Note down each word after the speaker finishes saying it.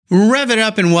Rev it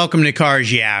up and welcome to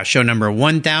Cars Yeah, show number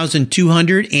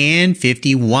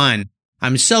 1251.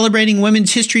 I'm celebrating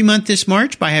Women's History Month this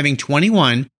March by having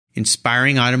 21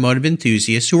 inspiring automotive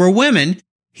enthusiasts who are women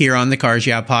here on the Cars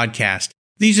Yeah podcast.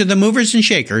 These are the movers and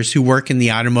shakers who work in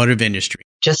the automotive industry.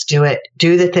 Just do it.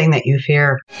 Do the thing that you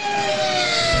fear.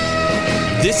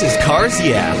 This is Cars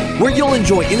Yeah, where you'll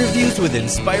enjoy interviews with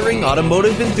inspiring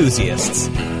automotive enthusiasts.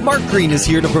 Mark Green is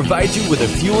here to provide you with a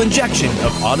fuel injection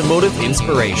of automotive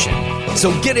inspiration.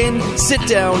 So get in, sit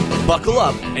down, buckle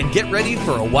up, and get ready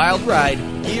for a wild ride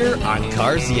here on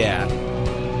Cars Yeah.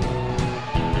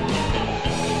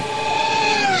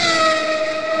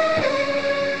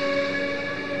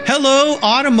 Hello,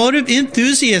 automotive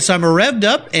enthusiasts. I'm revved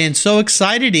up and so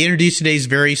excited to introduce today's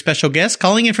very special guest,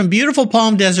 calling in from beautiful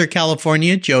Palm Desert,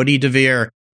 California, Jody DeVere.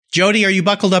 Jody, are you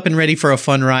buckled up and ready for a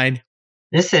fun ride?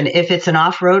 Listen, if it's an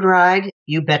off-road ride,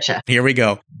 you betcha. Here we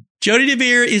go. Jody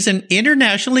DeVere is an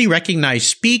internationally recognized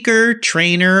speaker,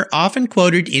 trainer, often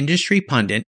quoted industry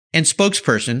pundit, and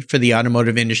spokesperson for the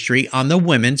automotive industry on the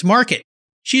women's market.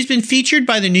 She's been featured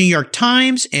by the New York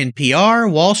Times,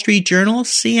 NPR, Wall Street Journal,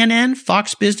 CNN,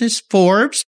 Fox Business,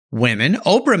 Forbes, Women,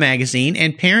 Oprah Magazine,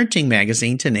 and Parenting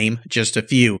Magazine, to name just a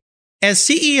few. As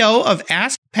CEO of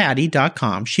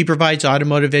AskPatty.com, she provides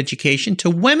automotive education to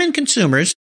women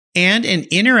consumers and an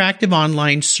interactive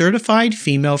online certified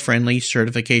female-friendly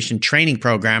certification training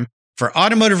program for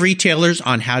automotive retailers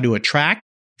on how to attract,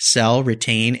 sell,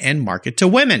 retain, and market to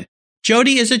women.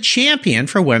 Jody is a champion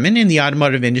for women in the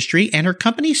automotive industry, and her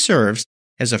company serves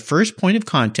as a first point of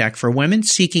contact for women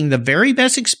seeking the very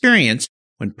best experience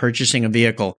when purchasing a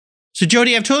vehicle. So,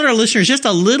 Jody, I've told our listeners just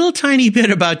a little tiny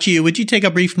bit about you. Would you take a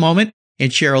brief moment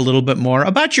and share a little bit more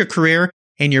about your career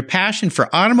and your passion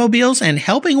for automobiles and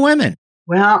helping women?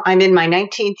 Well, I'm in my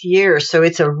 19th year, so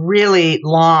it's a really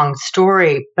long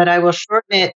story, but I will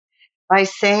shorten it by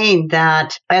saying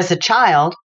that as a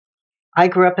child, I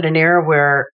grew up in an era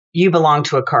where you belong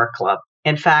to a car club.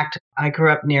 In fact, I grew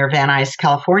up near Van Nuys,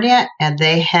 California, and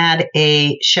they had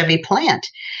a Chevy plant.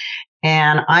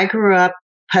 And I grew up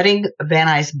putting Van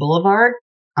Nuys Boulevard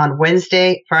on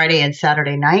Wednesday, Friday, and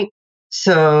Saturday night.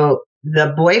 So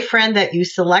the boyfriend that you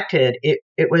selected, it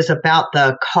was about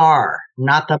the car,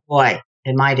 not the boy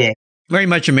in my day. Very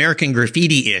much American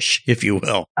Graffiti-ish, if you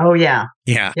will. Oh, yeah.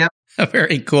 Yeah. Yep.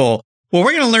 Very cool. Well,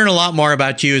 we're going to learn a lot more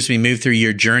about you as we move through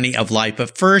your journey of life.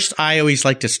 But first, I always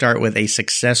like to start with a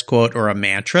success quote or a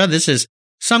mantra. This is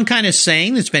some kind of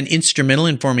saying that's been instrumental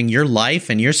in forming your life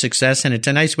and your success. And it's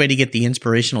a nice way to get the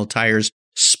inspirational tires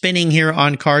spinning here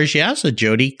on Cars Yeah. So,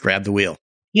 Jody, grab the wheel.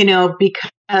 You know,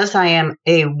 because I am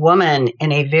a woman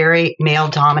in a very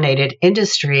male-dominated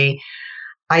industry,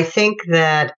 I think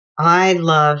that I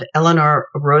love Eleanor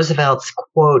Roosevelt's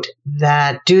quote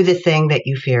that do the thing that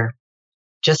you fear.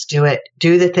 Just do it.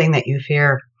 Do the thing that you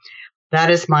fear. That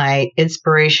is my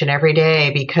inspiration every day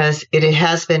because it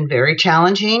has been very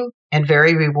challenging and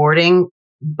very rewarding.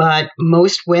 But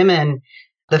most women,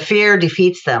 the fear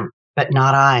defeats them, but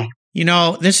not I. You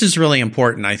know, this is really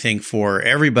important, I think, for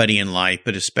everybody in life,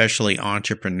 but especially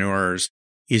entrepreneurs,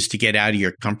 is to get out of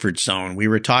your comfort zone. We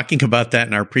were talking about that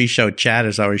in our pre-show chat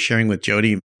as I was sharing with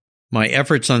Jody my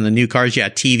efforts on the new Cars Yeah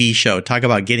TV show. Talk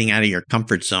about getting out of your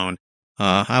comfort zone.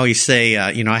 I always say,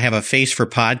 I have a face for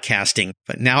podcasting,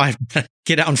 but now I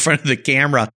get out in front of the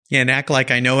camera and act like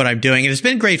I know what I'm doing. And it's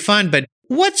been great fun, but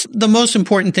what's the most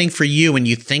important thing for you when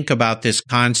you think about this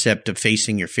concept of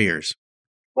facing your fears?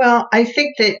 Well, I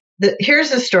think that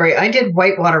here's a story. I did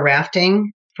whitewater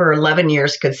rafting for 11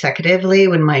 years consecutively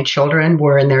when my children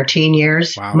were in their teen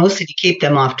years, mostly to keep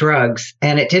them off drugs,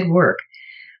 and it did work.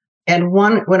 And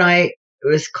when I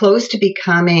was close to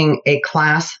becoming a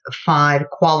Class 5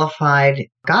 qualified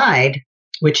guide,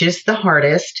 which is the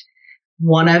hardest,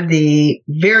 one of the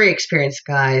very experienced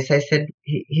guys,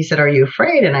 he said, "Are you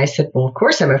afraid?" And I said, "Well, of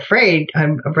course I'm afraid.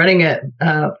 I'm running a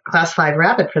Class 5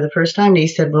 Rapid for the first time." And he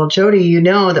said, "Well, Jody, you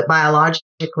know that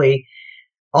biologically,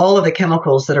 all of the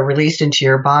chemicals that are released into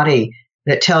your body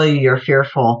that tell you you're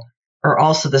fearful are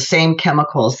also the same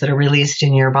chemicals that are released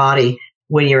in your body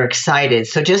when you're excited.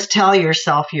 So just tell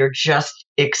yourself you're just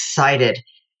excited."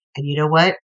 And you know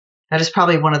what? That is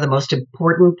probably one of the most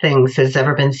important things that's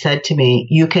ever been said to me.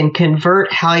 You can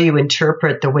convert how you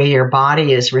interpret the way your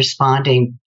body is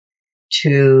responding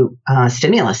to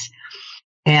stimulus.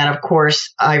 And of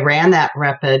course, I ran that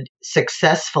Rapid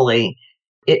successfully.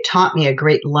 It taught me a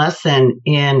great lesson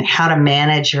in how to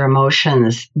manage your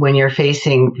emotions when you're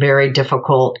facing very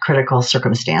difficult, critical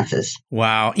circumstances.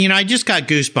 Wow. I just got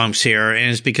goosebumps here,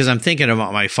 and it's because I'm thinking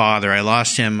about my father. I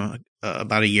lost him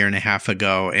about a year and a half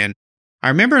ago, and I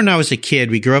remember when I was a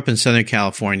kid, we grew up in Southern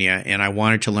California, and I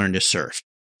wanted to learn to surf.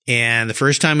 And the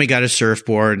first time we got a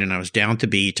surfboard and I was down at the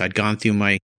beach, I'd gone through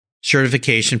my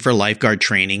certification for lifeguard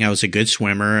training. I was a good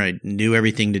swimmer. I knew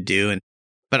everything to do.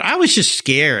 But I was just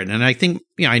scared. And I think,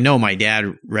 I know my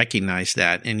dad recognized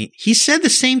that. And he said the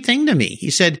same thing to me. He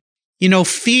said,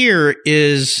 fear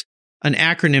is an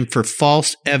acronym for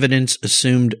false evidence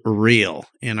assumed real.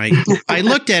 And I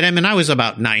looked at him and I was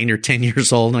about 9 or 10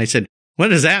 years old. And I said, what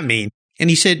does that mean? And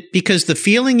he said, because the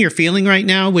feeling you're feeling right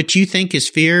now, what you think is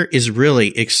fear, is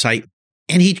really excitement.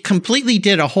 And he completely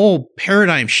did a whole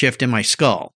paradigm shift in my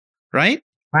skull. Right?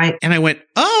 Right. And I went,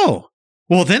 oh,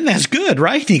 well, then that's good,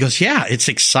 right? And he goes, yeah, it's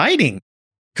exciting.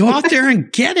 Go out there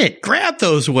and get it. Grab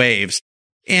those waves.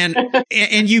 And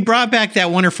you brought back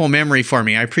that wonderful memory for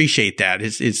me. I appreciate that.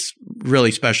 It's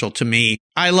really special to me.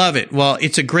 I love it. Well,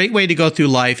 it's a great way to go through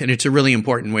life, and it's a really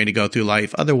important way to go through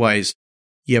life. Otherwise,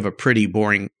 you have a pretty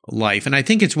boring life. And I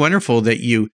think it's wonderful that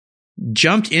you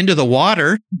jumped into the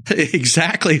water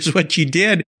exactly as what you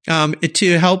did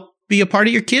to help be a part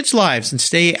of your kids' lives and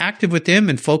stay active with them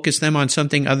and focus them on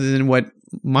something other than what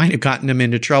might have gotten them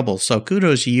into trouble. So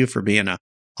kudos to you for being an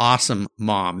awesome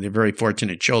mom. They're very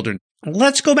fortunate children.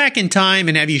 Let's go back in time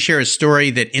and have you share a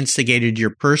story that instigated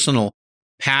your personal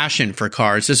passion for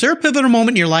cars. Is there a pivotal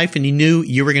moment in your life when you knew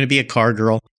you were going to be a car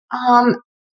girl?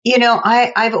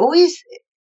 I've always,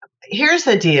 here's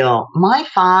the deal. My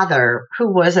father,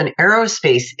 who was an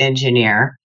aerospace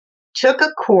engineer, took a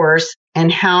course in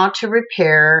how to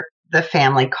repair the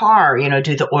family car,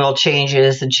 do the oil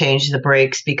changes and change the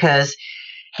brakes because,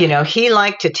 he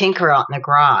liked to tinker out in the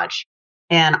garage.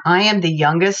 And I am the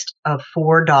youngest of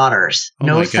 4 daughters. Oh,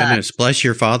 my goodness. Bless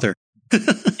your father.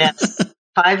 Yes.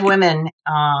 5 women.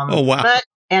 Oh, wow.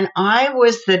 And I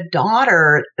was the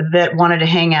daughter that wanted to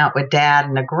hang out with dad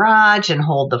in the garage and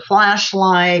hold the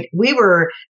flashlight. We were,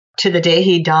 to the day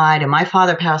he died, and my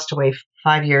father passed away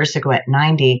 5 years ago at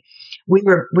 90. We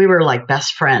were like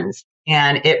best friends.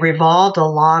 And it revolved a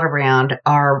lot around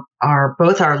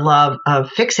both our love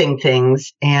of fixing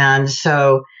things. And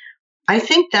so I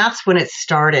think that's when it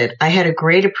started. I had a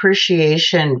great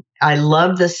appreciation. I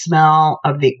loved the smell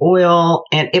of the oil,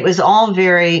 and it was all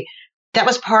that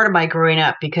was part of my growing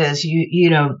up because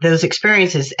those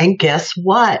experiences. And guess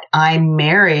what? I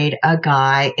married a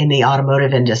guy in the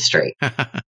automotive industry.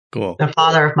 Cool. The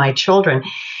father of my children.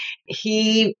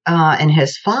 He and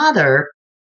his father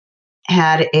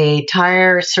had a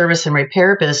tire service and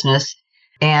repair business.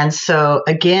 And so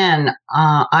again,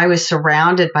 I was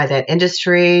surrounded by that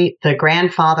industry. The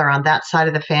grandfather on that side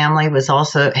of the family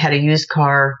had a used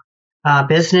car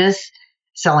business,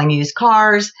 selling used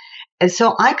cars. And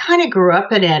so I kind of grew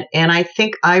up in it, and I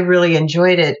think I really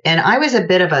enjoyed it. And I was a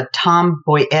bit of a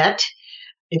tomboyette,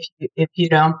 if you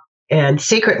know. And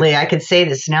secretly, I could say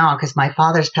this now because my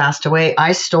father's passed away.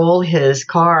 I stole his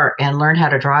car and learned how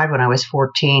to drive when I was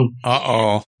 14.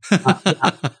 Uh-oh.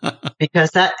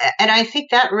 Because and I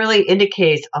think that really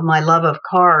indicates my love of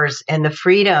cars and the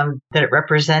freedom that it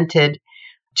represented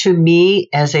to me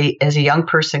as a young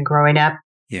person growing up.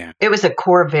 Yeah. It was a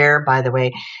Corvair, by the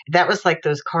way. That was like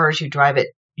those cars you drove at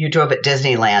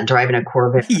Disneyland, driving a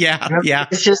Corvair. Yeah, yeah.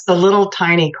 It's just a little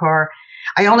tiny car.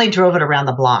 I only drove it around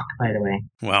the block, by the way.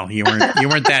 Well, you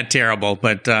weren't that terrible,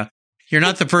 but you're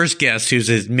not the first guest who's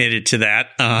admitted to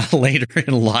that later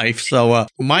in life. So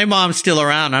my mom's still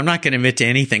around. I'm not going to admit to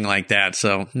anything like that.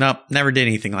 So nope, never did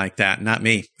anything like that. Not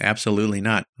me. Absolutely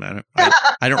not.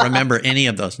 I don't remember any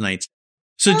of those nights.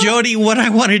 So Jody, what I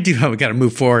want to do, we got to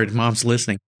move forward. Mom's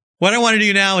listening. What I want to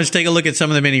do now is take a look at some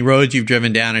of the many roads you've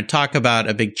driven down and talk about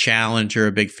a big challenge or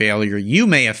a big failure you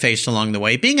may have faced along the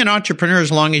way. Being an entrepreneur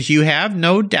as long as you have,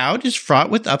 no doubt, is fraught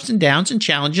with ups and downs and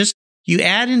challenges. You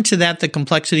add into that the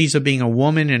complexities of being a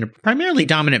woman in a primarily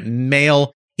dominant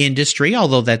male industry,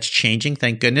 although that's changing,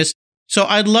 thank goodness. So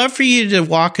I'd love for you to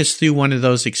walk us through one of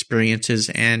those experiences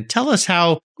and tell us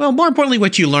how, well, more importantly,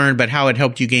 what you learned, but how it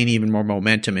helped you gain even more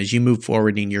momentum as you move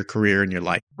forward in your career and your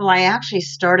life. Well, I actually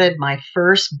started my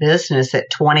first business at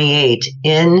 28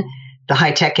 in the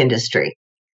high-tech industry.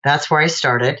 That's where I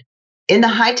started. In the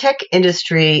high-tech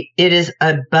industry, it is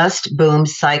a bust-boom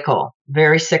cycle,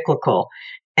 very cyclical.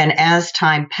 And as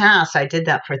time passed, I did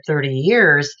that for 30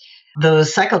 years,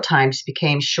 those cycle times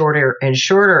became shorter and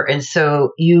shorter. And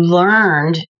so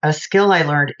a skill I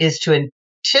learned is to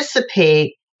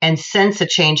anticipate and sense a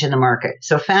change in the market.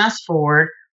 So fast forward,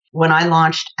 when I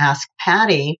launched Ask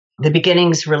Patty, the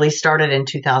beginnings really started in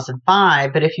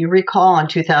 2005. But if you recall in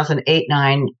 2008,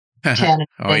 9, 10,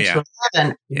 and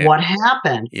 11, what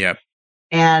happened? Yep.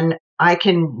 And I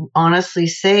can honestly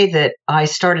say that I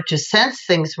started to sense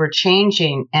things were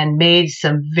changing and made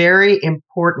some very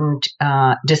important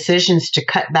decisions to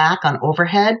cut back on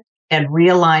overhead and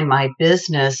realign my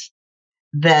business,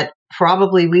 that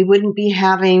probably we wouldn't be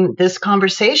having this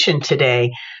conversation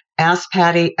today. Ask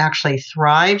Patty actually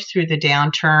thrived through the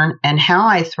downturn, and how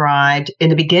I thrived. In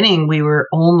the beginning,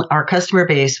 our customer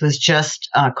base was just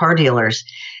car dealers.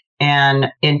 And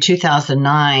in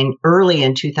 2009, early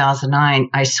in 2009,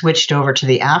 I switched over to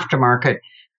the aftermarket,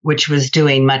 which was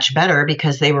doing much better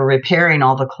because they were repairing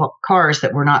all the cars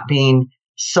that were not being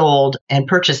sold and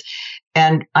purchased.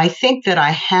 And I think that I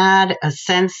had a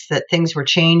sense that things were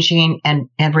changing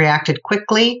and reacted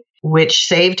quickly, which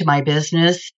saved my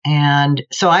business. And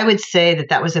so I would say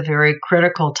that was a very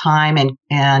critical time.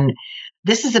 And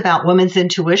this is about women's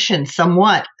intuition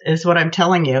somewhat, is what I'm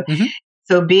telling you. Mm-hmm.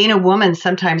 So being a woman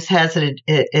sometimes has an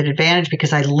advantage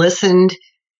because I listened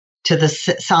to the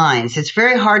signs. It's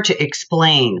very hard to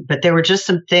explain, but there were just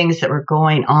some things that were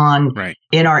going on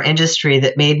in our industry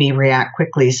that made me react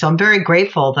quickly. So I'm very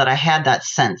grateful that I had that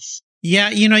sense. Yeah,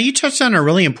 you touched on a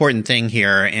really important thing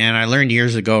here, and I learned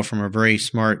years ago from a very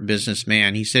smart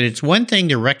businessman. He said it's one thing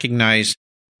to recognize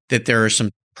that there are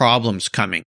some problems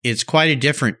coming. It's quite a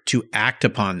different to act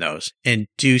upon those and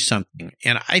do something.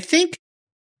 And I think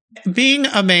being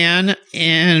a man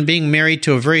and being married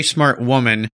to a very smart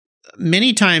woman,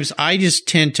 many times I just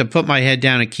tend to put my head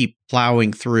down and keep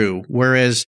plowing through,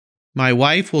 whereas my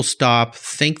wife will stop,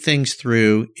 think things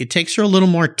through. It takes her a little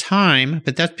more time,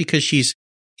 but that's because she's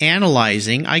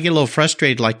analyzing. I get a little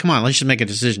frustrated, like, come on, let's just make a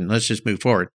decision. Let's just move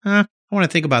forward. I want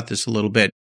to think about this a little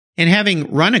bit. And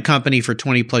having run a company for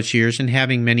 20 plus years and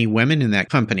having many women in that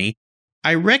company,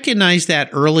 I recognized that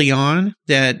early on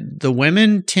that the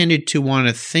women tended to want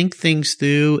to think things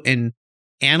through and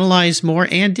analyze more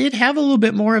and did have a little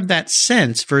bit more of that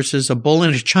sense versus a bull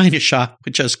in a china shop,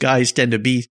 which us guys tend to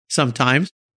be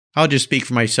sometimes. I'll just speak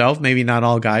for myself. Maybe not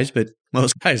all guys, but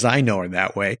most guys I know are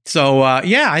that way. So,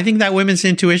 I think that women's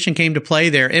intuition came to play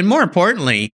there. And more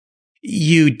importantly,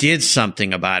 you did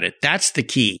something about it. That's the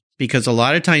key, because a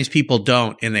lot of times people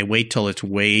don't, and they wait till it's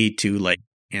way too late,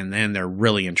 and then they're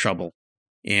really in trouble.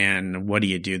 And what do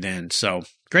you do then? So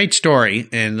great story.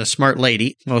 And the smart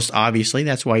lady, most obviously,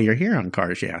 that's why you're here on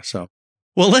Cars Yeah. So,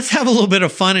 well, let's have a little bit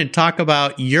of fun and talk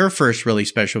about your first really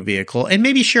special vehicle and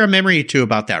maybe share a memory or two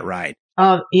about that ride.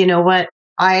 Oh, you know what?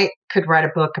 I could write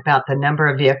a book about the number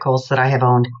of vehicles that I have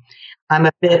owned. I'm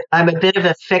a bit of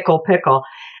a fickle pickle,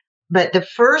 but the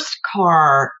first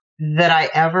car that I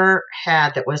ever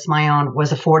had that was my own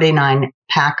was a 49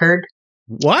 Packard.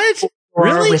 What?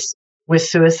 Really? With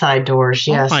suicide doors,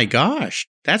 yes. Oh my gosh,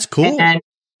 that's cool. And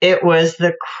it was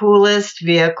the coolest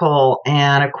vehicle.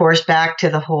 And of course, back to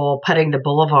the whole putting the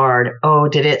boulevard. Oh,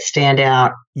 did it stand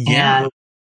out? Yeah. And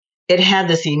it had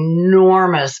this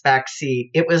enormous back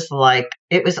seat. It was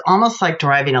almost like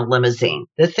driving a limousine.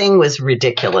 The thing was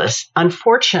ridiculous.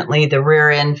 Unfortunately, the rear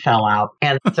end fell out.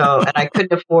 And I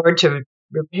couldn't afford to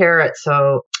repair it.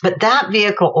 But that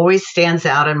vehicle always stands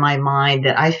out in my mind,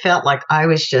 that I felt like I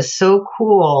was just so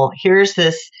cool. Here's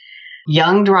this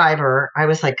young driver. I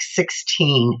was like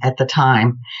 16 at the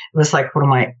time. It was like,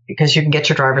 because you can get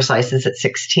your driver's license at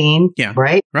 16. Yeah.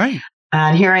 Right? Right.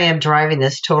 And here I am driving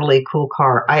this totally cool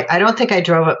car. I don't think I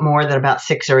drove it more than about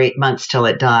 6 or 8 months till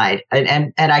it died.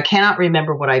 And I cannot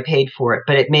remember what I paid for it,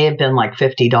 but it may have been like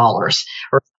 $50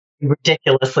 or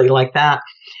ridiculously like that.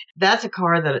 That's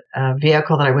a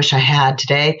vehicle that I wish I had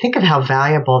today. Think of how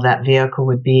valuable that vehicle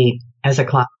would be as a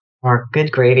class car.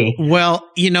 Good gravy. Well,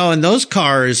 and those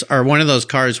cars are one of those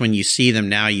cars when you see them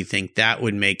now, you think that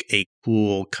would make a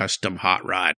cool custom hot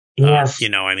rod. Yes.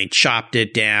 Chopped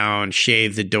it down,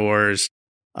 shaved the doors,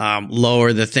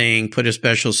 lower the thing, put a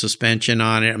special suspension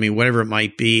on it. Whatever it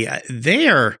might be.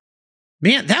 Man,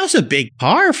 that was a big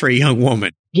car for a young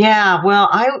woman. Yeah. Well,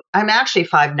 I'm actually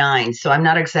 5'9", so I'm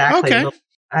not exactly. Okay.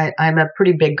 I'm a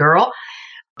pretty big girl,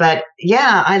 but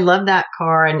yeah, I love that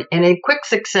car. And in quick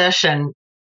succession,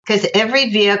 because every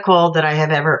vehicle that I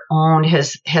have ever owned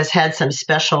has had some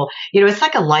special, it's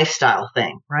like a lifestyle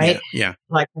thing, right? Yeah.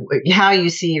 Like how you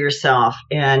see yourself.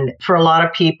 And for a lot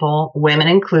of people, women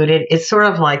included, it's sort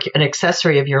of like an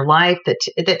accessory of your life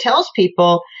that tells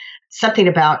people something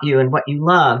about you and what you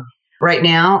love. Right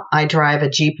now, I drive a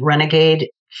Jeep Renegade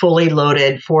fully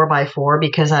loaded 4x4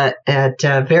 because at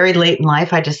very late in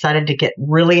life, I decided to get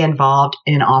really involved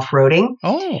in off-roading.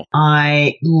 Oh.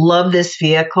 I love this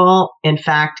vehicle. In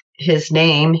fact, his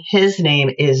name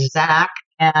is Zach,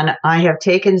 and I have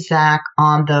taken Zach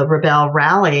on the Rebelle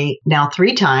Rally now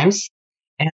 3 times,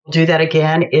 and I'll do that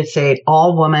again. It's a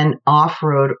all-woman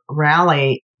off-road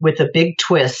rally with a big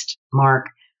twist, Mark.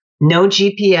 No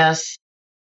GPS,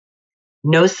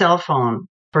 no cell phone.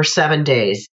 for 7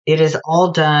 days. It is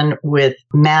all done with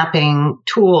mapping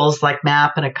tools like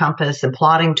map and a compass and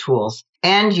plotting tools.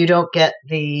 And you don't get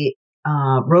the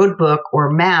road book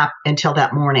or map until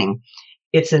that morning.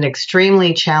 It's an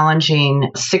extremely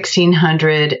challenging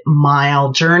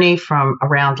 1,600-mile journey from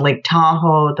around Lake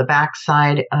Tahoe, the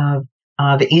backside of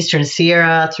the Eastern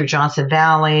Sierra, through Johnson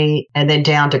Valley, and then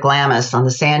down to Glamis on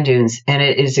the sand dunes. And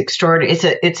it is extraordinary.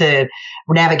 It's a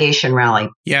navigation rally.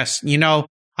 Yes. You know,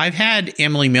 I've had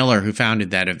Emily Miller, who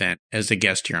founded that event, as a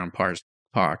guest here on Cars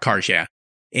Yeah.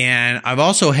 And I've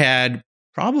also had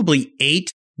probably 8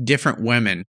 different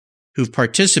women who've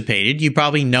participated. You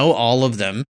probably know all of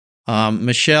them.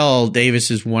 Michelle Davis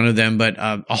is one of them, but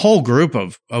a whole group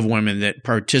of women that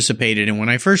participated. And when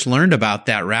I first learned about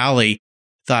that rally,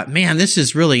 thought, man, this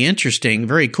is really interesting,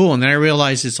 very cool. And then I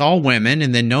realized it's all women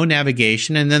and then no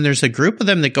navigation. And then there's a group of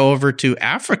them that go over to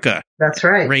Africa. That's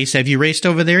right. Race. Have you raced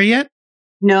over there yet?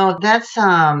 No, that's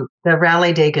the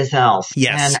Rally des Gazelles.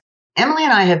 Yes. And Emily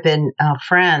and I have been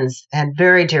friends and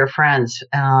very dear friends.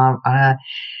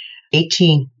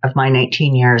 18 of my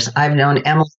 19 years. I've known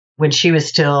Emily when she was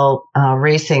still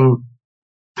racing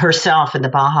herself in the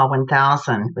Baja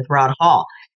 1000 with Rod Hall.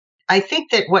 I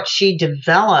think that what she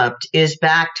developed is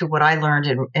back to what I learned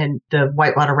in the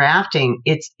whitewater rafting.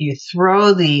 It's you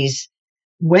throw these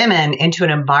women into an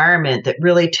environment that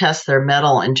really tests their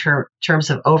mettle in terms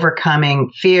of overcoming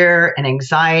fear and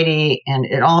anxiety, and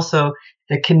it also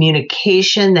the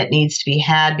communication that needs to be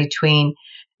had between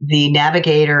the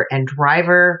navigator and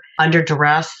driver under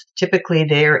duress. Typically,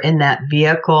 they're in that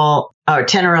vehicle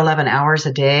 10 or 11 hours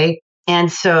a day.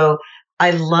 And so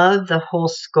I love the whole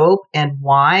scope and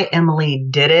why Emily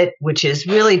did it, which is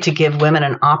really to give women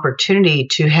an opportunity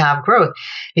to have growth,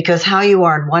 because how you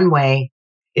are in one way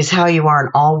is how you are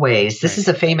in all ways. This is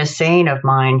a famous saying of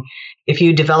mine. If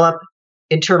you develop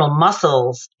internal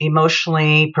muscles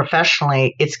emotionally,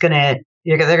 professionally,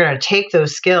 they're going to take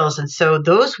those skills. And so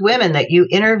those women that you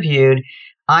interviewed,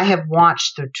 I have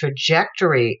watched the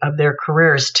trajectory of their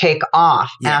careers take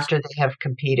off after they have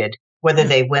competed, whether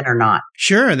they win or not.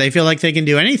 Sure. They feel like they can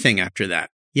do anything after that.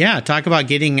 Yeah. Talk about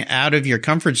getting out of your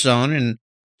comfort zone and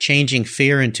changing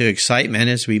fear into excitement,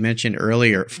 as we mentioned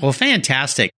earlier. Well,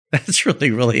 fantastic. That's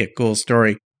really, really a cool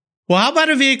story. Well, how about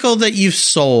a vehicle that you've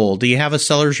sold? Do you have a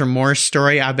seller's remorse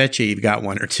story? I bet you've got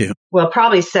one or two. Well,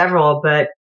 probably several, but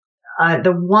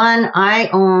the one I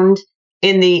owned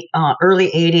in the early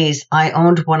 80s, I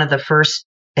owned one of the first,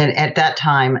 and at that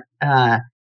time, a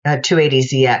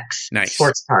 280ZX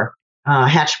sports car.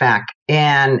 Hatchback,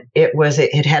 and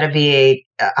it had a V8.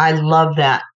 I love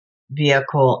that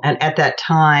vehicle, and at that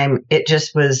time it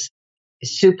just was a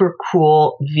super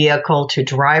cool vehicle to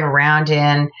drive around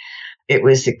in. It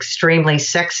was extremely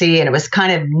sexy, and it was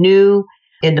kind of new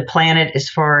in the planet as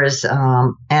far as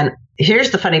and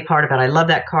here's the funny part about it. I love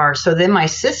that car. So then my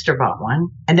sister bought one,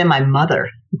 and then my mother.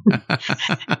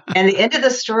 And the end of the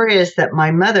story is that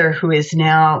my mother, who is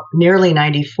now nearly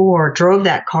 94, drove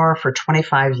that car for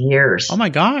 25 years. Oh my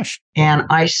gosh. And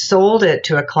I sold it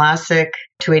to a classic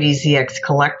 280ZX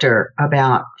collector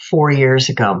about 4 years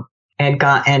ago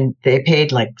and they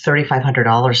paid like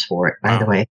 $3,500 for it, by the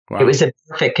way. Wow. It was in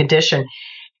perfect condition.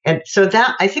 And so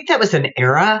I think that was an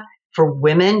era for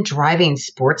women driving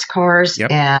sports cars.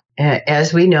 Yep. And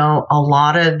as we know, a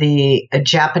lot of the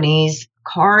Japanese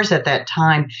cars at that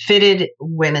time fitted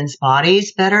women's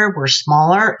bodies better, were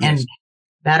smaller and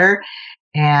better.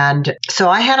 And so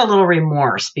I had a little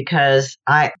remorse because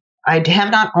I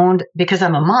have not owned, because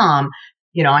I'm a mom,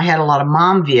 I had a lot of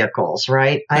mom vehicles,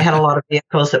 right? I had a lot of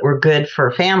vehicles that were good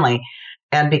for family.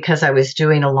 And because I was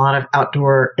doing a lot of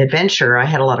outdoor adventure, I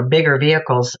had a lot of bigger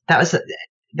vehicles.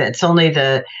 That's only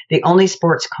the only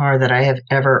sports car that I have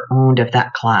ever owned of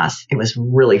that class. It was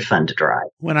really fun to drive.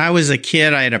 When I was a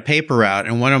kid, I had a paper route,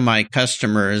 and one of my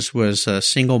customers was a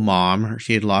single mom.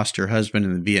 She had lost her husband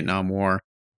in the Vietnam War,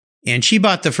 and she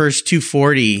bought the first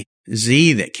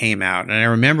 240Z that came out. And I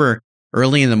remember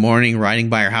early in the morning riding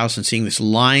by her house and seeing this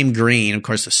lime green. Of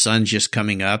course, the sun's just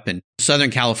coming up in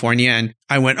Southern California. And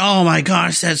I went, oh my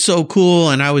gosh, that's so cool.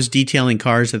 And I was detailing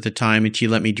cars at the time, and she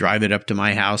let me drive it up to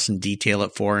my house and detail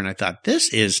it for her. And I thought,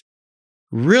 this is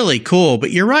really cool.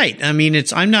 But you're right. I mean,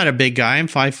 I'm not a big guy. I'm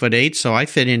 5'8", so I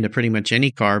fit into pretty much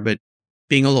any car. But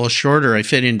being a little shorter, I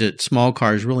fit into small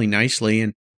cars really nicely.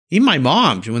 And even my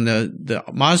mom, when the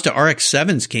Mazda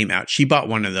RX-7s came out, she bought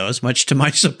one of those, much to my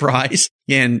surprise,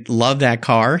 and loved that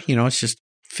car. It's just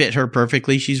fit her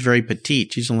perfectly. She's very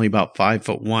petite. She's only about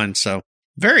 5'1". So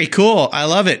very cool. I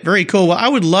love it. Very cool. Well, I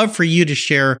would love for you to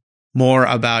share more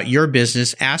about your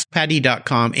business,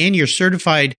 AskPatty.com, and your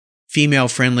certified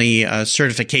female-friendly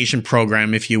certification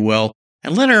program, if you will.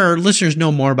 and let our listeners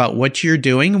know more about what you're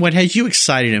doing and what has you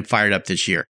excited and fired up this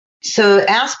year. So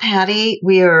Ask Patty,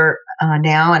 we are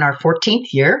now in our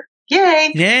 14th year.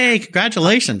 Yay! Yay!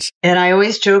 Congratulations. And I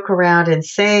always joke around and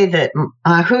say that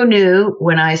who knew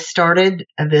when I started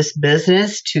this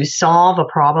business to solve a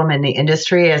problem in the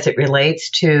industry as it relates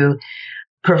to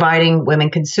providing women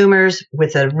consumers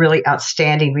with a really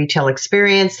outstanding retail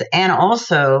experience, and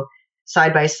also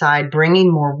side by side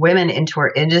bringing more women into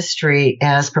our industry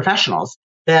as professionals,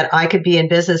 that I could be in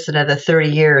business another 30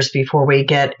 years before we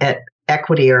get at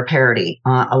equity or parity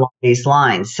along these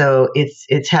lines. So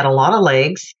it's had a lot of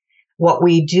legs. What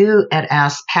we do at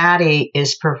Ask Patty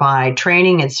is provide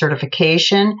training and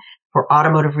certification for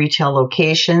automotive retail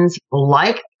locations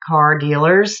like car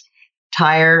dealers,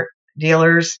 tire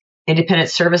dealers, independent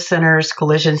service centers,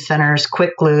 collision centers,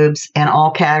 quick lubes, and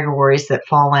all categories that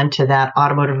fall into that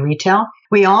automotive retail.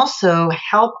 We also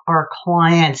help our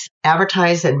clients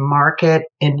advertise and market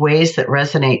in ways that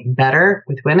resonate better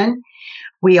with women.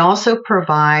 We also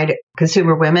provide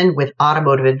consumer women with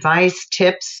automotive advice,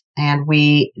 tips, and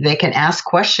they can ask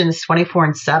questions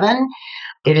 24/7.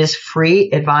 It is free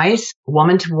advice,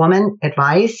 woman-to-woman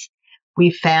advice.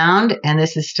 We found, and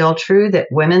this is still true, that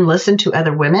women listen to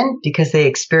other women because they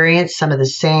experience some of the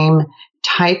same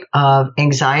type of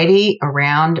anxiety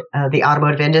around the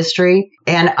automotive industry.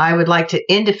 And I would like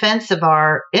to, in defense of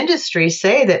our industry,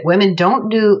 say that women don't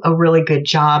do a really good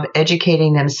job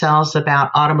educating themselves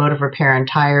about automotive repair and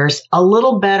tires. A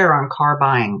little better on car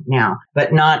buying now,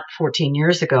 but not 14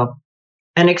 years ago.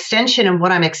 An extension of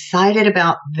what I'm excited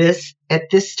about this at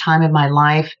this time in my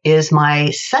life is my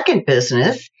second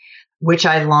business, which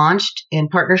I launched in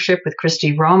partnership with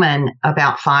Christy Roman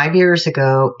about 5 years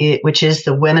ago, which is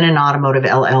the Women in Automotive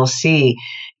LLC.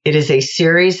 It is a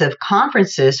series of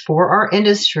conferences for our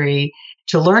industry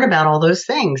to learn about all those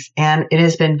things. And it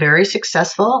has been very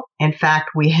successful. In fact,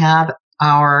 we have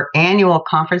our annual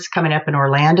conference coming up in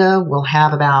Orlando. We'll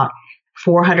have about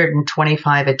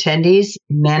 425 attendees.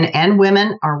 Men and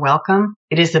women are welcome.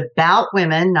 It is about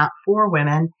women, not for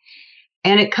women.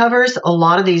 And it covers a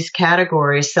lot of these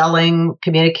categories: selling,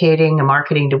 communicating, and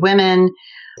marketing to women,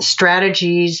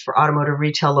 strategies for automotive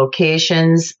retail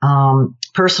locations,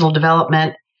 personal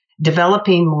development,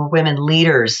 developing more women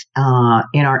leaders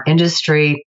in our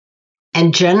industry,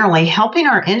 and generally helping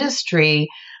our industry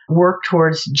work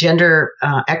towards gender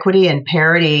equity and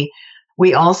parity.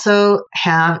 We also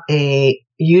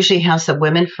usually have some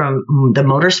women from the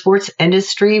motorsports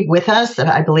industry with us.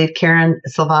 I believe Karen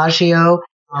Salvaggio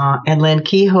and Lynn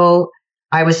Kehoe.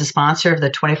 I was the sponsor of the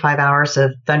 25 Hours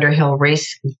of Thunderhill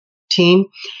race team,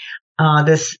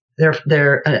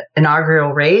 their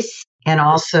inaugural race, and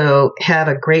also have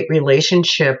a great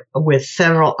relationship with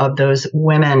several of those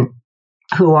women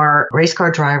who are race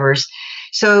car drivers.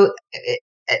 So,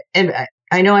 and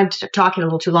I know I'm talking a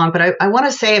little too long, but I want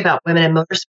to say about women in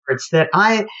motorsports that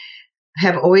I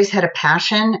have always had a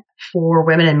passion for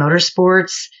women in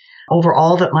motorsports over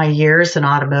all of my years in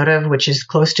automotive, which is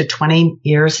close to 20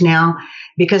 years now,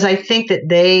 because I think that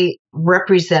they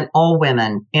represent all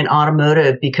women in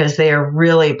automotive because they are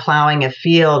really plowing a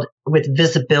field with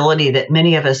visibility that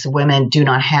many of us women do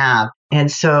not have.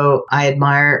 And so I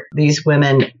admire these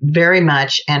women very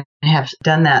much and have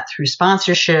done that through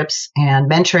sponsorships and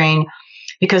mentoring,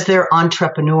 because they're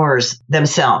entrepreneurs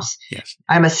themselves. Yes.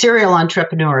 I'm a serial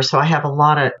entrepreneur, so I have a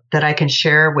lot that I can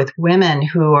share with women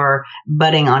who are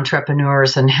budding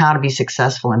entrepreneurs and how to be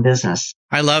successful in business.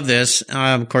 I love this.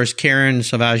 Of course, Karen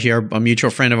Salvaggio, a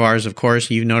mutual friend of ours, of course,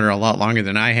 you've known her a lot longer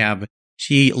than I have.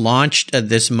 She launched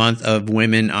this month of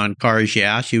Women on Cars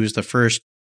Yeah. She was the first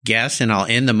guest, and I'll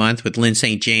end the month with Lynn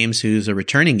St. James, who's a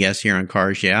returning guest here on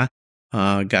Cars Yeah.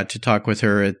 Got to talk with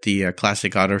her at the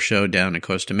Classic Auto Show down in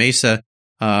Costa Mesa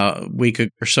a week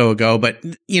or so ago. But,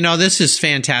 this is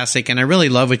fantastic, and I really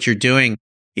love what you're doing.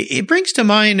 It brings to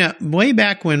mind way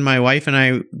back when my wife and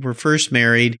I were first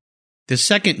married, the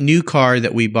second new car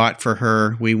that we bought for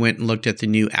her, we went and looked at the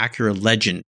new Acura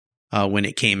Legend when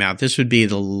it came out. This would be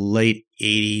the late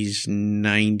 80s,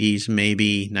 90s,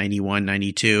 maybe 91,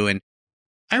 92. And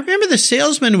I remember the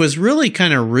salesman was really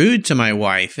kind of rude to my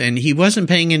wife, and he wasn't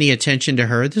paying any attention to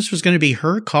her. This was going to be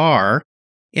her car.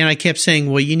 And I kept saying,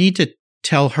 well, you need to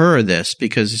tell her this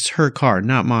because it's her car,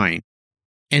 not mine.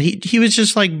 And he was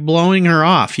just like blowing her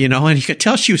off, and you could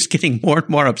tell she was getting more and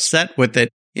more upset with it.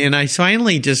 And I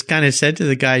finally just kind of said to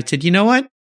the guy, I said, you know what?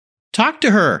 Talk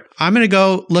to her. I'm going to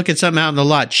go look at something out in the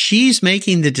lot. She's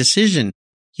making the decision.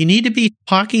 You need to be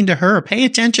talking to her. Pay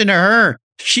attention to her.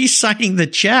 She's signing the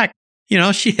check.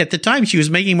 She, at the time, she was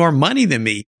making more money than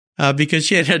me because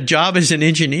she had a job as an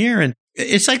engineer. And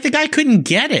It's like the guy couldn't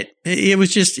get it. It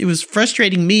was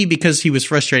frustrating me because he was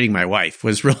frustrating my wife,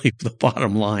 was really the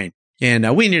bottom line.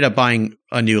 And we ended up buying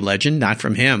a new Legend, not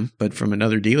from him, but from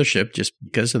another dealership just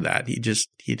because of that.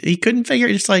 He couldn't figure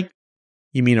it. It's like,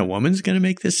 you mean a woman's going to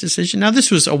make this decision? Now, this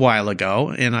was a while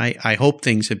ago, and I hope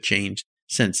things have changed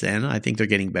since then. I think they're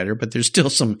getting better, but there's still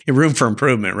some room for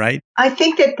improvement, right? I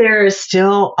think that there is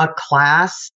still a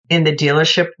class in the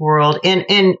dealership world,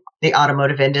 in the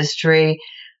automotive industry.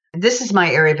 This is my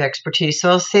area of expertise. So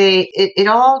I'll say it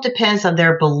all depends on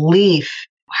their belief,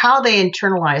 how they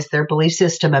internalize their belief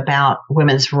system about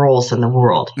women's roles in the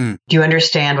world. Do you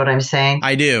understand what I'm saying?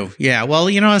 I do. Yeah. Well,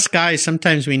 us guys,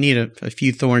 sometimes we need a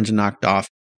few thorns knocked off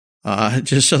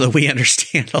just so that we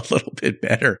understand a little bit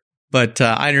better. But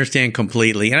I understand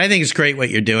completely. And I think it's great what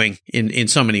you're doing in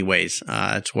so many ways.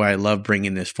 That's why I love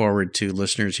bringing this forward to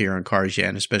listeners here on Cars Yeah,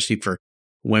 and especially for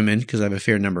women, because I have a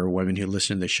fair number of women who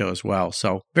listen to the show as well.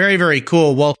 So very, very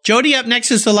cool. Well, Jody, up next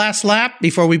is the last lap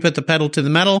before we put the pedal to the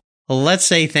metal. Let's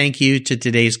say thank you to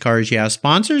today's Cars Yeah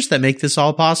sponsors that make this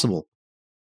all possible.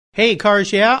 Hey,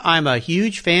 Cars Yeah, I'm a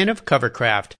huge fan of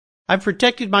Covercraft. I've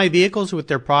protected my vehicles with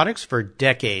their products for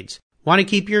decades. Want to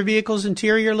keep your vehicle's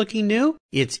interior looking new?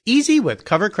 It's easy with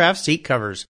Covercraft seat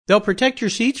covers. They'll protect your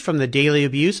seats from the daily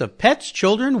abuse of pets,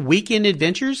 children, weekend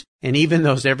adventures, and even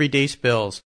those everyday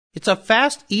spills. It's a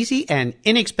fast, easy, and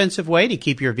inexpensive way to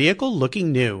keep your vehicle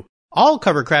looking new. All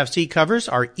Covercraft seat covers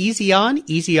are easy on,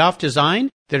 easy off design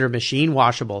that are machine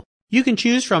washable. You can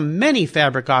choose from many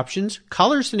fabric options,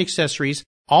 colors, and accessories,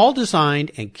 all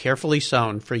designed and carefully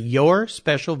sewn for your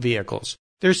special vehicles.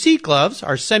 Their seat gloves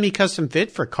are semi-custom fit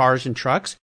for cars and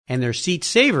trucks, and their seat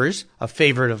savers, a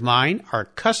favorite of mine, are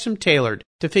custom tailored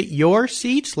to fit your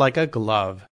seats like a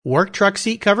glove. Work truck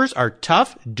seat covers are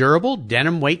tough, durable,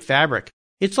 denim weight fabric.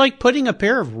 It's like putting a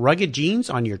pair of rugged jeans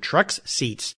on your truck's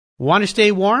seats. Want to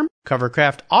stay warm?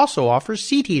 Covercraft also offers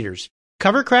seat heaters.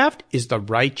 Covercraft is the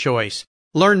right choice.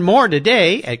 Learn more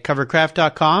today at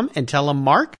covercraft.com and tell them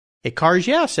Mark at Cars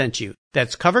Yeah sent you.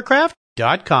 That's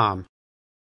covercraft.com.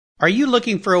 Are you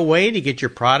looking for a way to get your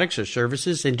products or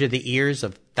services into the ears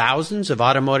of thousands of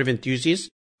automotive enthusiasts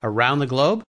around the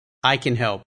globe? I can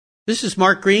help. This is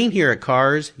Mark Green here at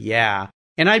Cars Yeah,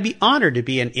 and I'd be honored to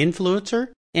be an influencer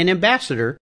and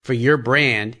ambassador for your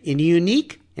brand in a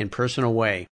unique and personal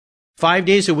way. 5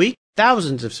 days a week,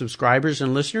 thousands of subscribers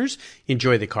and listeners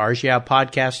enjoy the Cars Yeah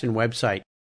podcast and website.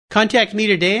 Contact me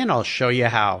today and I'll show you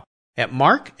how at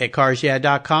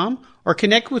mark@carsyeah.com or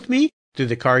connect with me through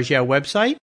the Cars Yeah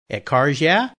website at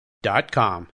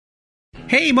carsyeah.com.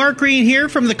 Hey, Mark Green here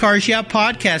from the Cars Yeah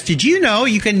podcast. Did you know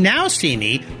you can now see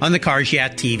me on the Cars Yeah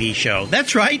TV show?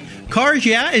 That's right. Cars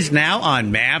Yeah is now on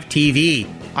MAV TV.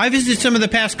 I visit some of the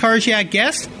past Cars Yeah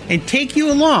guests and take you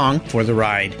along for the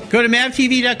ride. Go to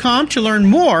mavtv.com to learn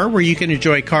more where you can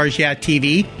enjoy Cars Yeah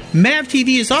TV. MAV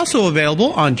TV is also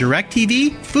available on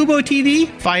DirecTV, Fubo TV,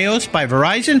 Fios by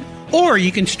Verizon, or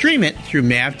you can stream it through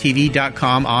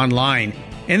mavtv.com online.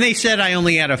 And they said I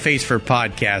only had a face for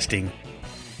podcasting.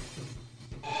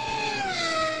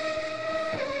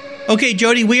 Okay,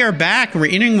 Jody, we are back. We're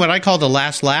entering what I call the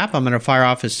last lap. I'm going to fire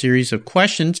off a series of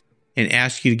questions and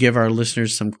ask you to give our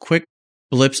listeners some quick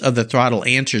blips of the throttle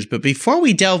answers. But before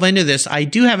we delve into this, I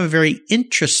do have a very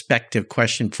introspective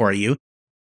question for you.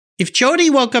 If Jody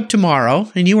woke up tomorrow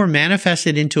and you were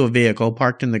manifested into a vehicle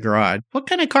parked in the garage, what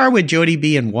kind of car would Jody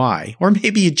be and why? Or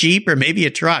maybe a Jeep or maybe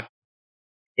a truck?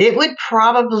 It would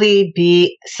probably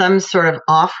be some sort of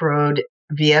off-road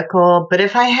vehicle. But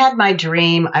if I had my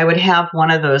dream, I would have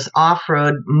one of those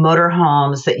off-road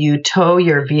motorhomes that you tow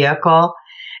your vehicle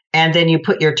and then you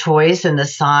put your toys in the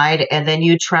side and then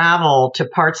you travel to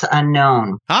parts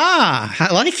unknown. Ah,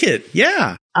 I like it.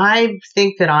 Yeah. I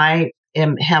think that I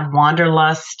have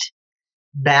wanderlust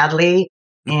badly.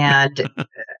 And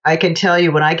I can tell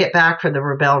you when I get back from the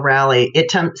Rebelle Rally,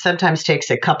 it sometimes takes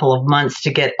a couple of months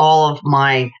to get all of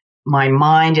my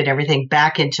mind and everything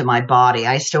back into my body.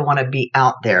 I still want to be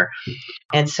out there.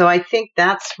 And so I think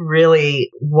that's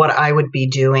really what I would be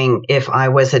doing if I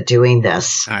wasn't doing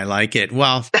this. I like it.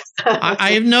 Well,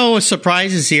 I have no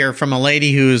surprises here from a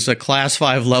lady who's a Class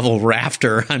 5 level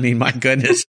rafter. I mean, my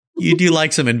goodness, you do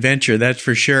like some adventure, that's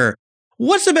for sure.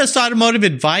 What's the best automotive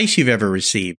advice you've ever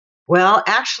received? Well,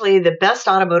 actually, the best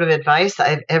automotive advice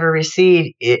I've ever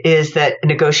received is that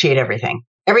negotiate everything.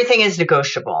 Everything is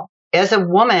negotiable. As a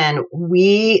woman,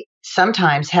 we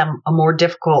sometimes have a more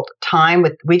difficult time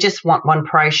we just want one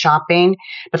price shopping,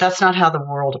 but that's not how the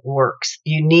world works.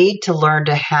 You need to learn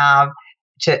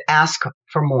to ask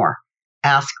for more.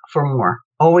 Ask for more.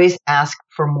 Always ask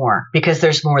for more because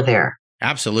there's more there.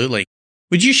 Absolutely.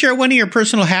 Would you share one of your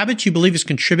personal habits you believe has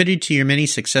contributed to your many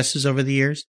successes over the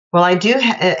years? Well, I do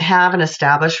have an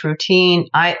established routine.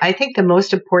 I think the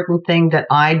most important thing that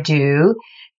I do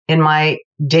in my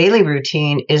daily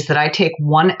routine is that I take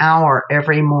 1 hour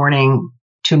every morning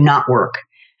to not work,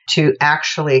 to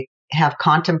actually have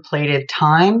contemplative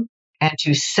time and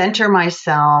to center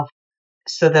myself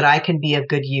so that I can be of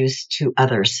good use to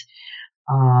others.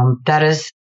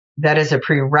 That is a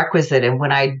prerequisite. And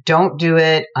when I don't do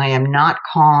it, I am not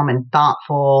calm and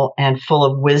thoughtful and full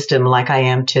of wisdom like I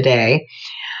am today.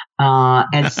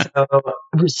 And so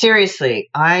seriously,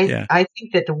 I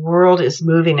think that the world is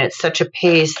moving at such a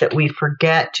pace that we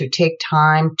forget to take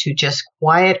time to just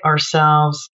quiet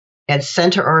ourselves and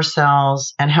center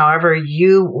ourselves. And however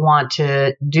you want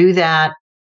to do that,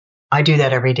 I do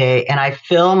that every day. And I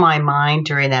fill my mind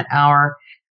during that hour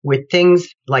with things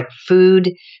like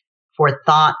food for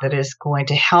thought that is going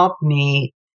to help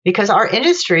me, because our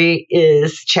industry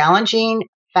is challenging,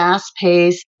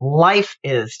 fast-paced. Life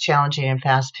is challenging and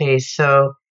fast-paced.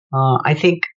 So I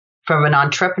think from an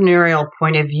entrepreneurial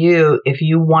point of view, if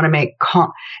you want to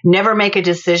never make a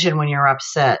decision when you're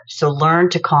upset. So learn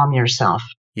to calm yourself.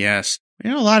 Yes.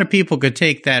 A lot of people could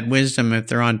take that wisdom if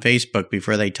they're on Facebook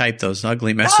before they type those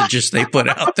ugly messages they put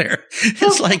out there.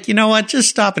 It's like, you know what? Just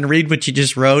stop and read what you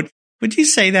just wrote. Would you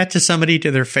say that to somebody to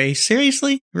their face?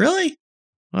 Seriously? Really?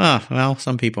 Oh, well,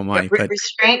 some people might. But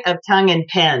restraint of tongue and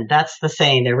pen. That's the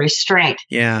saying. The restraint.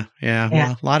 Yeah. Well,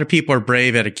 a lot of people are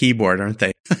brave at a keyboard, aren't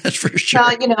they? That's for sure.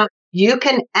 Well, you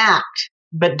can act,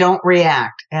 but don't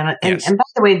react. And by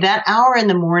the way, that hour in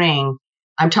the morning,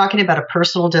 I'm talking about a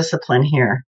personal discipline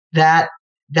here. That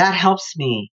helps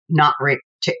me not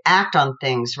to act on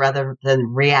things rather than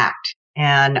react.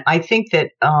 And I think that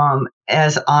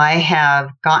as I have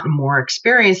gotten more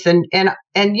experience, and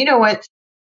you know what,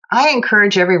 I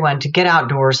encourage everyone to get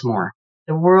outdoors more.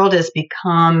 The world has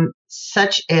become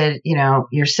such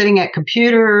you're sitting at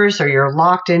computers, or you're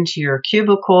locked into your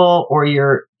cubicle, or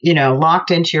you're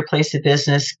locked into your place of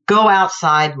business. Go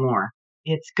outside more.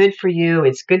 It's good for you.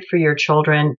 It's good for your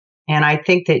children. And I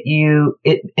think that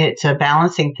it's a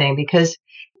balancing thing, because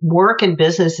work and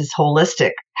business is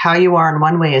holistic. How you are in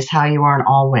one way is how you are in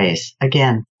all ways.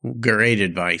 Again. Great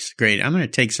advice. Great. I'm going to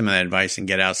take some of that advice and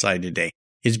get outside today.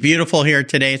 It's beautiful here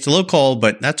today. It's a little cold,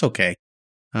 but that's okay.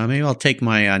 Maybe I'll take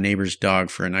my neighbor's dog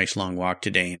for a nice long walk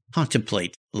today and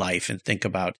contemplate life and think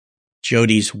about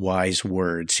Jody's wise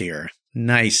words here.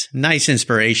 Nice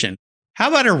inspiration. How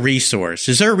about a resource?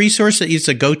 Is there a resource that is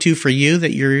a go-to for you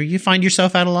that you find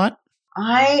yourself at a lot?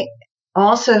 I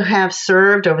also have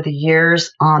served over the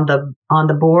years on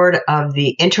the board of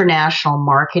the International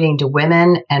Marketing to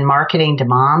Women and Marketing to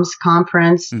Moms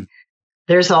Conference.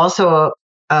 There's also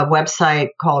a website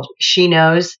called She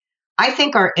Knows. I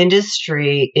think our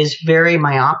industry is very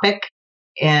myopic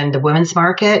in the women's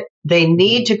market. They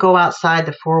need to go outside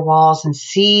the four walls and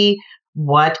see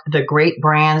what the great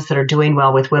brands that are doing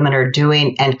well with women are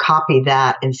doing and copy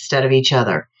that instead of each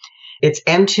other. It's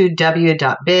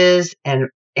m2w.biz and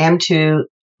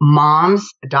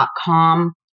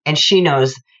m2moms.com and She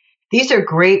Knows. These are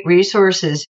great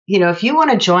resources. If you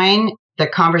want to join the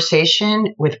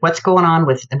conversation with what's going on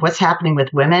with what's happening with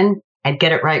women and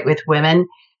get it right with women,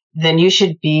 then you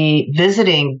should be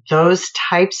visiting those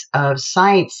types of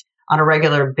sites on a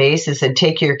regular basis and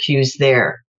take your cues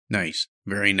there. Nice.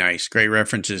 Very nice. Great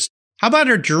references. How about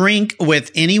a drink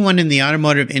with anyone in the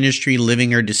automotive industry,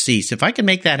 living or deceased? If I could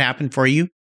make that happen for you,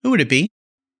 who would it be?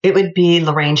 It would be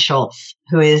Lorraine Schultz,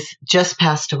 who is just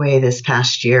passed away this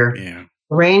past year. Yeah.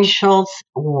 Lorraine Schultz,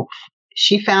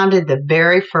 she founded the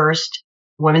very first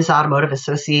Women's Automotive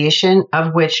Association,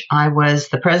 of which I was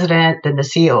the president and the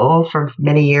COO for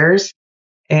many years.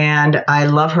 And I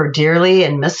love her dearly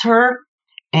and miss her.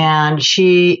 And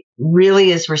she really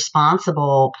is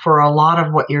responsible for a lot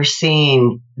of what you're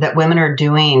seeing that women are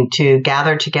doing to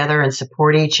gather together and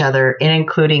support each other, and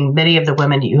including many of the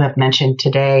women you have mentioned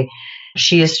today.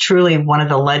 She is truly one of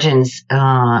the legends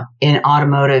in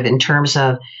automotive in terms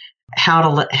of how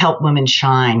to help women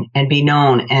shine and be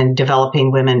known and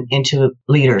developing women into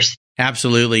leaders.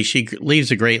 Absolutely. She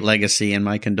leaves a great legacy, and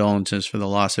my condolences for the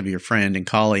loss of your friend and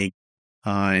colleague.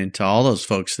 And to all those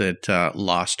folks that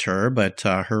lost her, but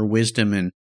her wisdom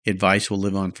and advice will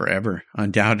live on forever,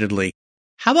 undoubtedly.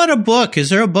 How about a book? Is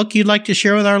there a book you'd like to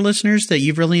share with our listeners that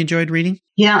you've really enjoyed reading?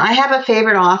 Yeah, I have a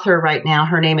favorite author right now.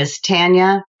 Her name is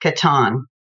Tanya Katan.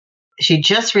 She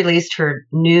just released her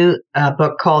new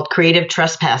book called Creative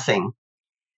Trespassing.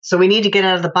 So we need to get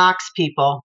out of the box,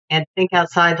 people, and think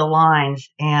outside the lines.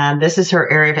 And this is her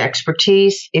area of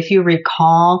expertise. If you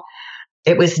recall,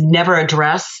 it was never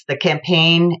addressed. The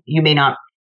campaign, you may not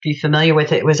be familiar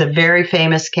with it. It was a very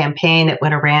famous campaign that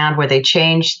went around where they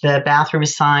changed the bathroom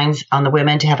signs on the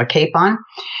women to have a cape on.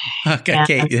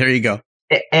 Okay, there you go.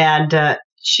 And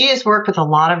she has worked with a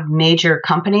lot of major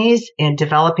companies in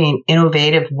developing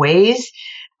innovative ways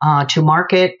to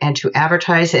market and to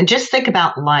advertise. And just think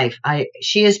about life.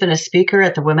 She has been a speaker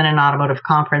at the Women in Automotive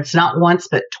Conference, not once,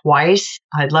 but twice.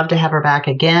 I'd love to have her back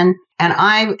again. And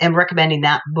I am recommending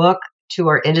that book to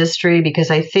our industry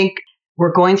because I think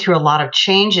we're going through a lot of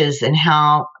changes in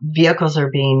how vehicles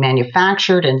are being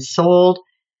manufactured and sold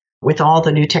with all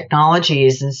the new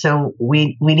technologies. And so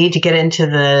we need to get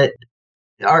into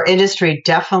our industry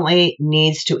definitely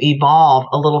needs to evolve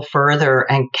a little further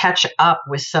and catch up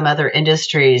with some other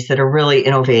industries that are really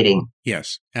innovating.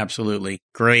 Yes, absolutely.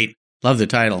 Great. Love the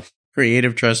title,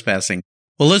 Creative Trespassing.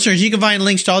 Well, listeners, you can find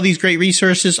links to all these great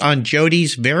resources on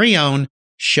Jody's very own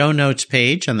show notes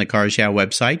page on the Cars Yeah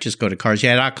website. Just go to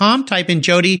carsyeah.com, type in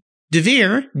Jody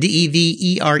DeVere,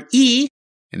 DEVERE,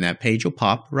 and that page will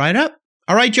pop right up.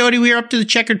 All right, Jody, we are up to the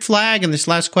checkered flag, and this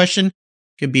last question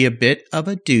could be a bit of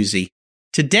a doozy.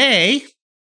 Today,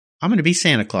 I'm going to be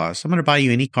Santa Claus. I'm going to buy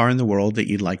you any car in the world that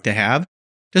you'd like to have.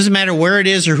 Doesn't matter where it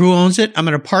is or who owns it. I'm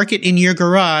going to park it in your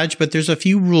garage, but there's a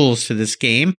few rules to this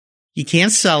game. You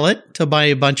can't sell it to buy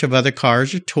a bunch of other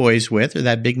cars or toys with, or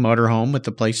that big motorhome with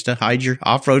the place to hide your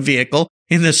off-road vehicle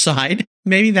in the side.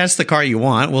 Maybe that's the car you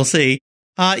want. We'll see.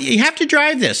 You have to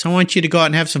drive this. I want you to go out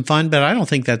and have some fun, but I don't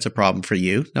think that's a problem for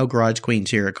you. No garage queens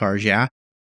here at Cars Yeah.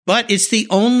 But it's the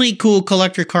only cool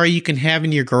collector car you can have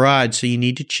in your garage, so you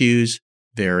need to choose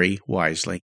very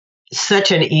wisely.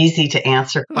 Such an easy to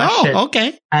answer question. Oh, okay.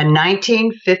 A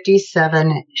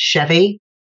 1957 Chevy,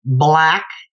 black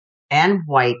and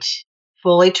white,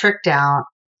 fully tricked out.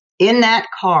 In that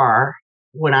car,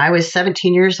 when I was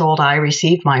 17 years old, I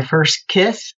received my first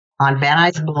kiss on Van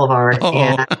Nuys Boulevard. Oh.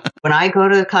 And when I go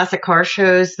to the classic car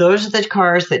shows, those are the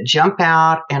cars that jump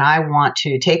out and I want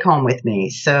to take home with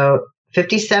me. So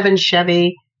 57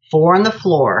 Chevy, 4 on the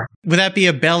floor. Would that be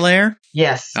a Bel Air?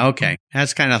 Yes. Okay.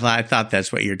 That's kind of, I thought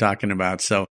that's what you're talking about.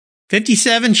 So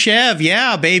 57 Chev.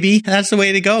 Yeah, baby. That's the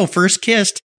way to go. First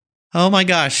kissed. Oh my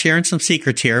gosh. Sharing some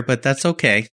secrets here, but that's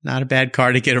okay. Not a bad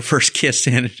car to get a first kiss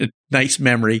in. Nice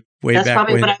memory. That's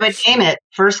probably what I would name it.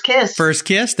 First kiss. First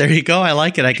kiss. There you go. I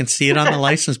like it. I can see it on the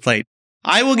license plate.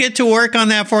 I will get to work on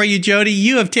that for you, Jody.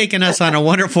 You have taken us on a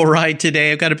wonderful ride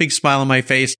today. I've got a big smile on my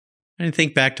face. I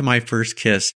think back to my first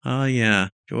kiss. Oh, yeah.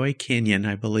 Joy Kenyon,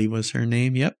 I believe was her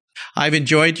name. Yep. I've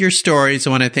enjoyed your stories.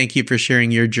 I want to thank you for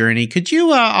sharing your journey. Could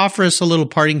you offer us a little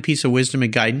parting piece of wisdom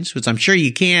and guidance, which I'm sure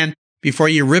you can, before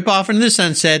you rip off into the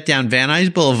sunset down Van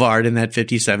Nuys Boulevard in that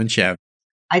 57 Chev?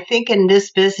 I think in this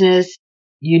business,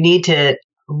 you need to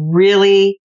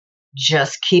really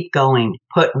just keep going.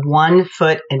 Put one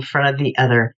foot in front of the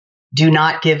other. Do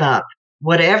not give up.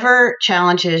 Whatever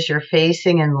challenges you're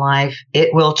facing in life,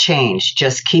 it will change.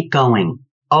 Just keep going.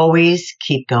 Always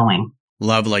keep going.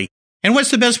 Lovely. And what's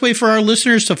the best way for our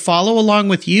listeners to follow along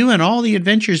with you and all the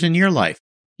adventures in your life?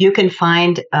 You can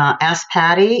find Ask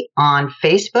Patty on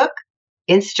Facebook,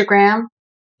 Instagram,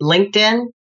 LinkedIn,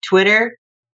 Twitter,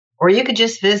 or you could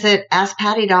just visit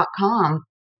AskPatty.com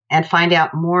and find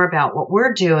out more about what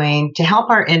we're doing to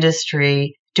help our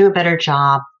industry do a better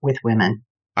job with women.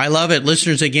 I love it.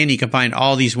 Listeners, again, you can find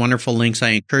all these wonderful links. I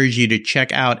encourage you to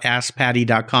check out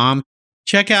AskPatty.com.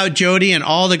 Check out Jody and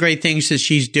all the great things that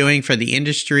she's doing for the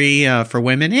industry, for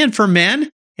women and for men,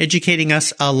 educating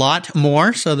us a lot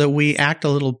more so that we act a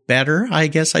little better, I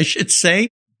guess I should say.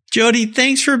 Jody,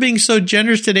 thanks for being so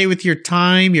generous today with your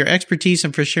time, your expertise,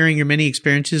 and for sharing your many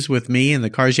experiences with me and the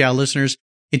Cars Yeah listeners.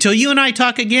 Until you and I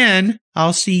talk again,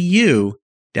 I'll see you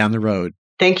down the road.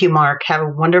 Thank you, Mark. Have a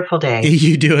wonderful day.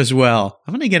 You do as well.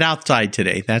 I'm going to get outside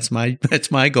today. That's my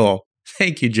goal.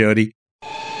 Thank you, Jody.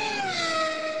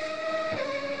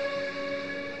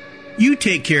 You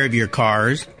take care of your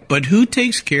cars, but who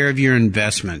takes care of your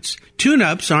investments?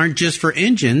 Tune-ups aren't just for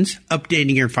engines.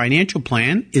 Updating your financial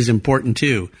plan is important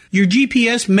too. Your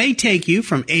GPS may take you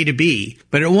from A to B,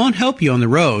 but it won't help you on the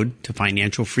road to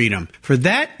financial freedom. For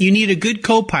that, you need a good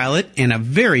co-pilot and a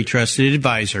very trusted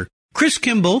advisor. Chris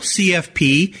Kimball,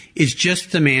 CFP, is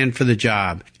just the man for the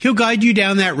job. He'll guide you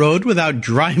down that road without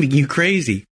driving you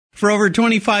crazy. For over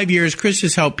 25 years, Chris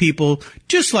has helped people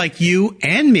just like you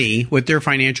and me with their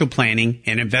financial planning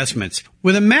and investments.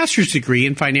 With a master's degree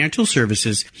in financial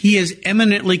services, he is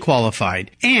eminently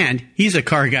qualified, and he's a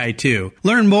car guy too.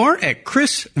 Learn more at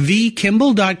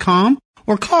chrisvkimball.com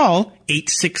or call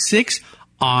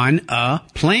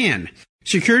 866-ON-A-PLAN.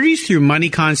 Securities through Money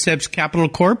Concepts Capital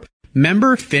Corp.,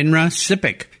 member FINRA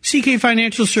SIPC. CK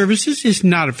Financial Services is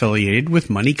not affiliated with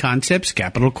Money Concepts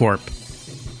Capital Corp.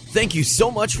 Thank you so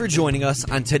much for joining us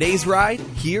on today's ride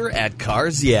here at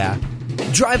Cars Yeah.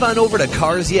 Drive on over to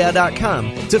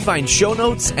carsyeah.com to find show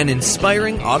notes and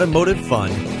inspiring automotive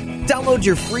fun. Download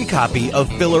your free copy of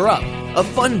Filler Up, a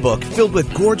fun book filled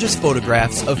with gorgeous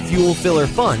photographs of fuel filler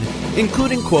fun,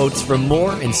 including quotes from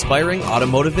more inspiring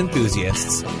automotive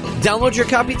enthusiasts. Download your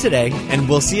copy today, and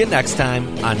we'll see you next time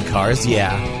on Cars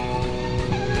Yeah.